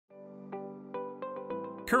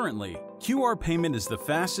Currently, QR payment is the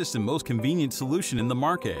fastest and most convenient solution in the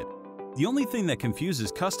market. The only thing that confuses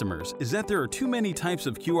customers is that there are too many types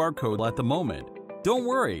of QR code at the moment. Don't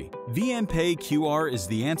worry, VNPAY-QR is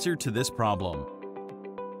the answer to this problem.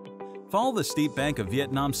 Follow the State Bank of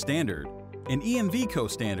Vietnam standard and EMVCo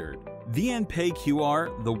standard.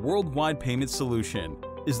 VNPAY-QR, the worldwide payment solution,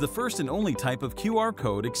 is the first and only type of QR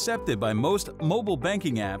code accepted by most mobile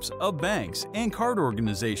banking apps of banks and card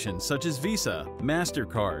organizations such as Visa,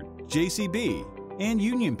 MasterCard, JCB, and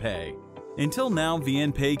UnionPay. Until now,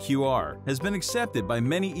 VNPAY-QR has been accepted by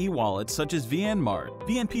many e-wallets such as VNMart,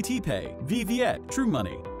 VNPT-Pay, Viet,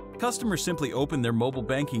 TrueMoney. Customers simply open their mobile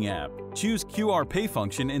banking app, choose QR Pay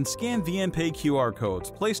function, and scan VNPAY-QR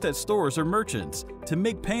codes placed at stores or merchants to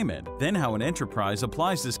make payment. Then how an enterprise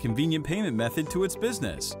applies this convenient payment method to its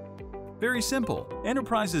business. Very simple.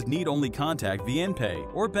 Enterprises need only contact VNPay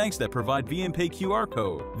or banks that provide VNPAY-QR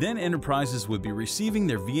code. Then enterprises would be receiving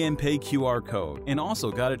their VNPAY-QR code and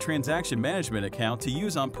also got a transaction management account to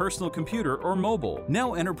use on personal computer or mobile.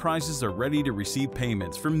 Now enterprises are ready to receive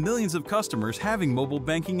payments from millions of customers having mobile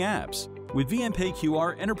banking apps. With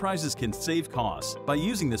VNPAY-QR, enterprises can save costs by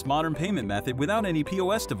using this modern payment method without any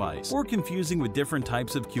POS device or confusing with different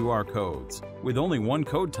types of QR codes. With only one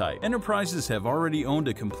code type, enterprises have already owned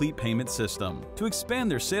a complete payment system to expand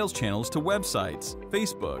their sales channels to websites,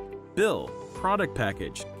 Facebook, bill, product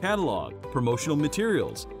package, catalog, promotional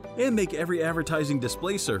materials, and make every advertising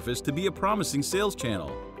display surface to be a promising sales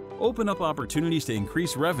channel. Open up opportunities to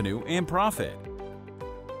increase revenue and profit.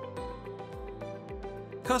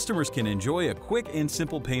 Customers can enjoy a quick and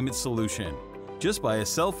simple payment solution just by a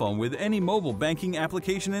cell phone with any mobile banking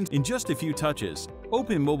application in just a few touches.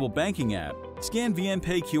 Open mobile banking app, scan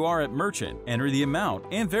VNPAY-QR at merchant, enter the amount,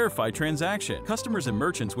 and verify transaction. Customers and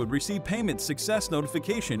merchants would receive payment success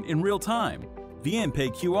notification in real time.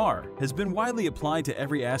 VNPAY-QR has been widely applied to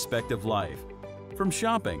every aspect of life, from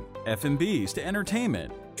shopping, F&Bs to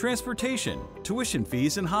entertainment, transportation, tuition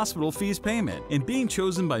fees and hospital fees payment, and being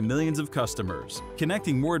chosen by millions of customers.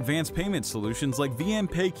 Connecting more advanced payment solutions like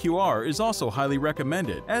VNPAY-QR is also highly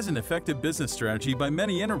recommended as an effective business strategy by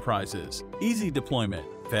many enterprises. Easy deployment,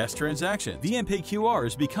 fast transaction. VNPAY-QR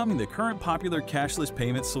is becoming the current popular cashless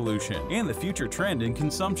payment solution and the future trend in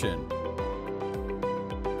consumption.